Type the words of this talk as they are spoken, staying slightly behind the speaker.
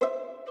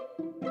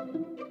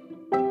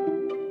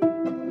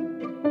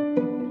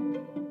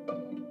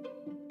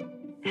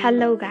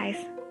Hello, guys,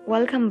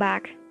 welcome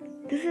back.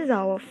 This is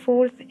our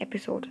fourth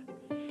episode.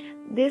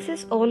 This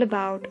is all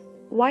about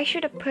why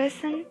should a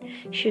person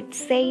should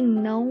say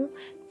no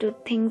to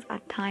things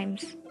at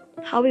times.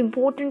 How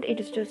important it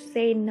is to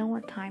say no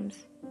at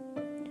times.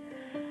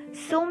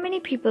 So many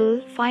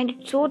people find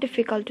it so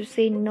difficult to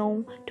say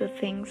no to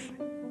things.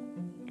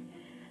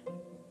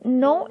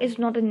 No is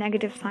not a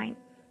negative sign.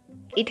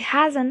 It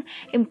has an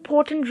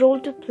important role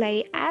to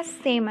play as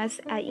same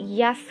as a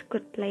yes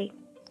could play.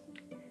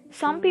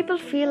 Some people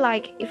feel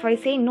like if I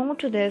say no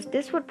to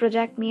this would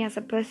project me as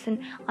a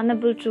person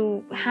unable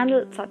to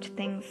handle such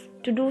things,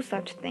 to do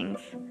such things.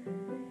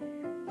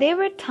 There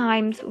were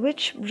times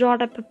which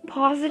brought up a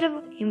positive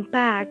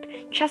impact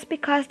just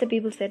because the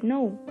people said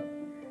no.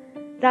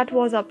 That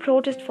was a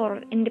protest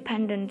for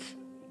independence.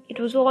 It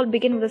was all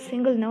begin with a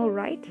single no,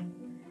 right?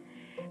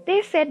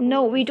 They said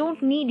no, we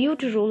don't need you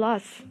to rule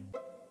us.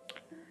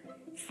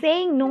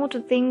 Saying no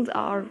to things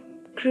are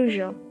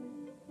crucial.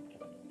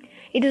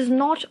 It is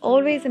not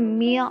always a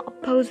mere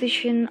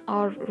opposition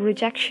or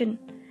rejection.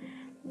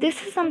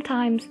 This is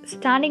sometimes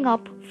standing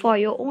up for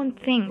your own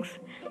things.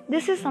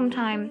 This is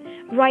sometimes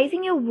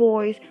raising your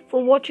voice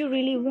for what you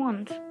really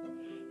want.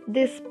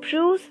 This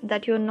proves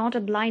that you're not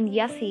a blind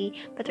yesy,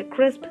 but a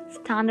crisp,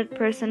 standard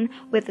person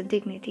with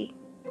dignity.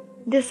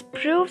 This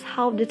proves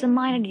how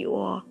determined you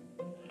are.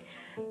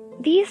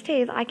 These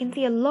days, I can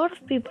see a lot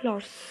of people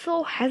are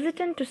so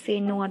hesitant to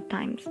say no at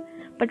times.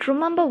 But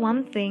remember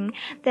one thing,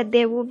 that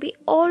there will be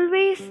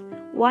always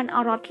one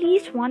or at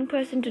least one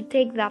person to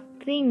take that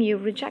thing you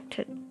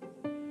rejected.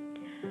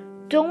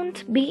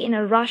 Don't be in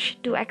a rush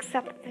to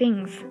accept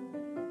things.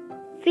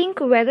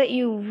 Think whether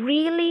you're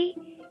really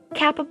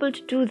capable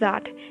to do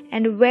that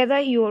and whether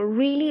you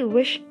really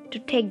wish to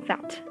take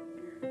that.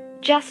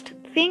 Just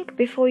think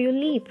before you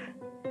leap.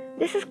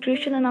 This is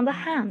crucial on the other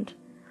hand.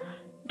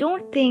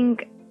 Don't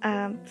think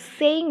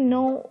saying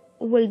no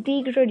will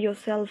degrade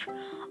yourself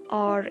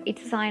or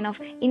it's a sign of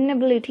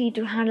inability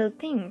to handle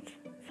things.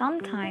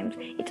 Sometimes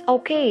it's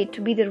okay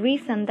to be the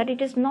reason that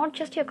it is not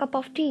just your cup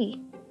of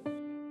tea.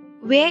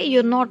 Where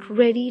you're not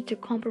ready to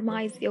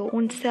compromise your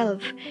own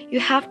self, you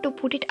have to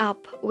put it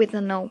up with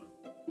a no.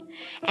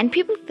 And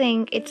people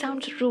think it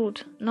sounds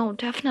rude. No,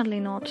 definitely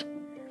not.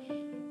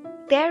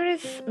 There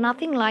is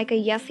nothing like a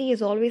yesy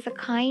is always a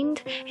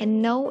kind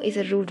and no is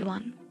a rude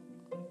one.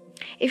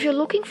 If you're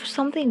looking for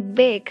something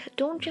big,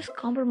 don't just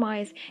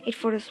compromise it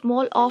for a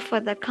small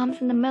offer that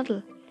comes in the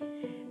middle.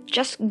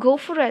 Just go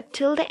for it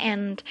till the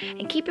end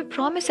and keep your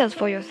promises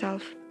for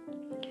yourself.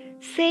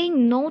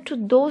 Saying no to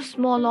those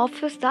small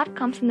offers that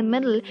comes in the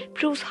middle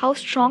proves how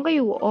stronger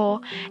you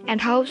are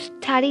and how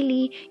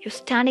steadily you're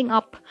standing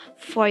up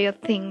for your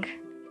thing.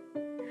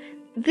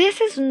 This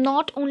is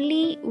not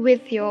only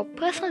with your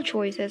personal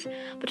choices,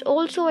 but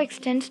also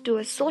extends to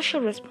a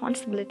social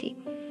responsibility.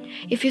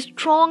 If you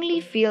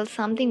strongly feel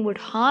something would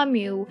harm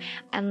you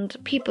and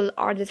people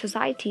or the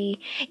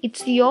society,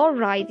 it's your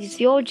right, it's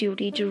your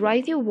duty to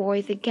raise your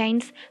voice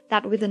against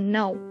that with a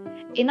no.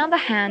 In other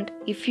hand,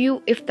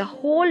 if the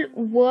whole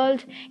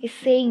world is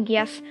saying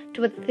yes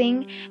to a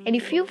thing and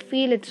if you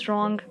feel it's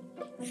wrong,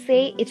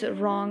 say it's a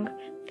wrong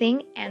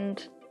thing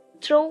and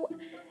throw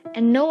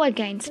a no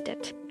against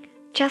it.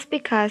 Just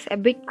because a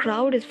big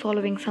crowd is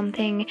following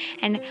something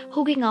and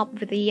hooking up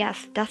with a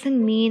yes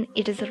doesn't mean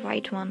it is the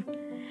right one.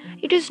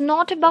 It is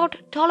not about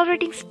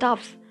tolerating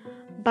stuffs,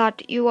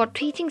 but you are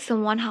teaching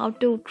someone how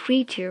to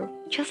treat you.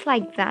 Just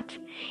like that.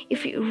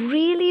 If you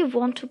really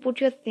want to put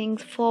your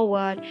things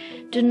forward,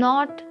 do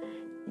not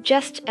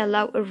just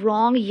allow a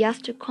wrong yes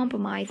to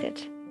compromise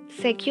it.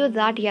 Secure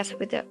that yes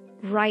with a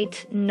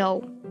right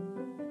no.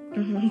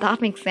 That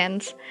makes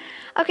sense.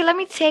 Okay, let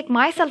me take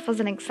myself as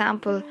an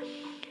example.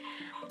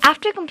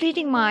 After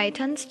completing my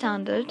 10th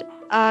standard,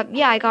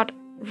 I got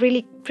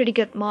really pretty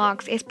good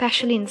marks,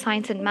 especially in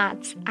science and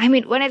maths. I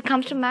mean, when it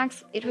comes to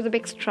maths, it was a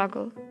big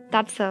struggle.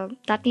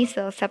 That needs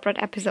a separate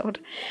episode.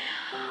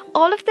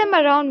 All of them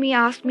around me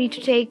asked me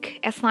to take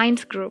a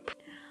science group.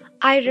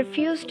 I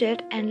refused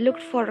it and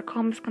looked for a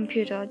commerce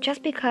computer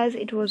just because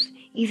it was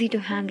easy to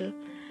handle.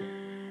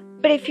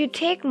 But if you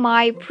take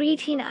my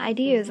preteen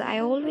ideas, I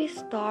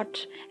always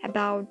thought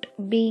about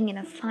being in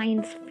a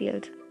science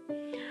field.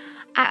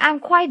 I'm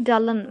quite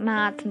dull in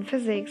math and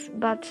physics,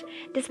 but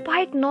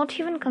despite not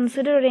even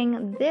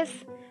considering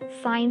this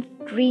science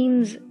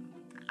dreams,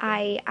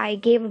 I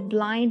gave a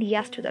blind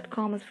yes to that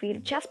commerce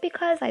field just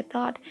because I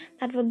thought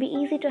that would be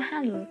easy to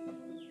handle.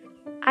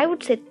 I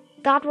would say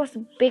that was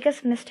the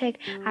biggest mistake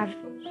I've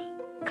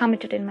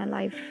committed in my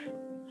life.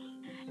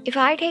 If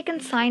I had taken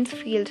science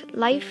field,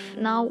 life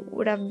now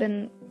would have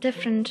been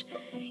different,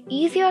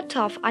 easy or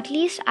tough. At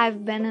least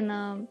I've been in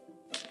a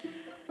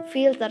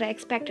field that I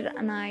expected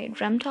and I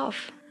dreamt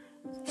of.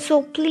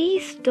 So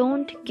please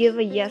don't give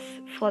a yes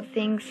for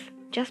things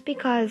just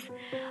because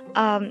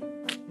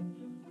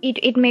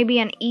it may be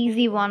an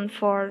easy one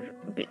for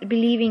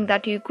believing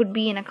that you could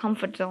be in a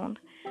comfort zone.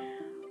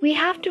 We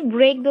have to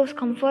break those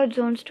comfort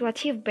zones to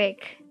achieve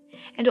big.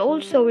 And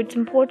also it's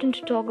important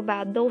to talk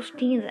about those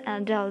teens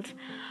and adults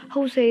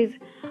who says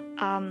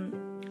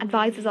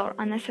advices are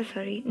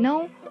unnecessary.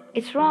 No,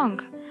 it's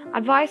wrong.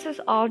 Advices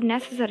are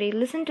necessary.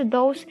 Listen to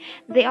those.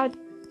 They're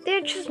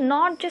just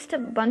not just a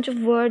bunch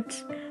of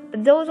words,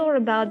 but those are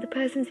about the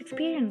person's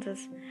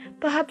experiences.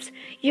 Perhaps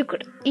you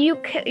could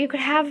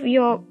have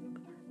your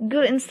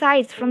good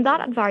insights from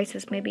that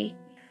advices maybe.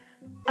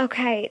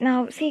 Okay,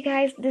 now see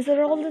guys, these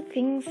are all the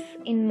things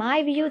in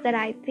my view that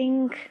I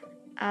think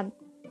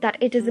that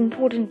it is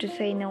important to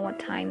say no at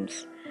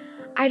times.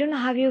 I don't know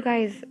how you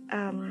guys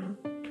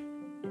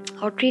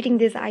are treating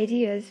these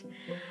ideas.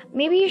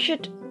 Maybe you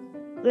should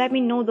let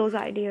me know those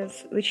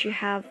ideas which you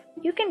have.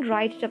 You can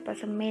write it up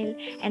as a mail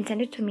and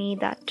send it to me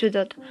to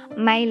that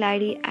mail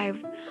ID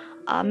I've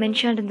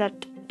mentioned in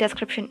that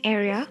description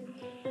area,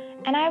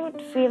 and I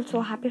would feel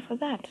so happy for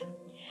that.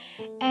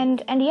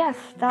 And yes,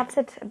 that's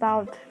it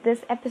about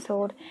this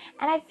episode,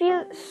 and I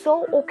feel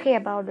so okay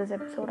about this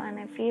episode, and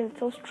I feel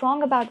so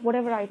strong about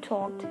whatever I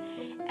talked,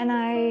 and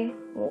I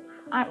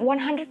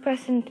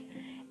 100%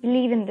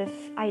 believe in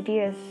these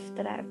ideas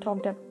that I have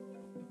talked up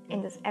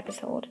in this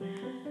episode.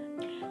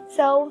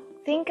 So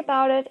think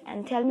about it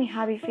and tell me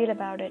how you feel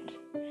about it.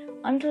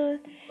 Until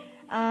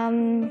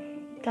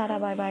tada,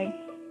 bye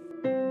bye.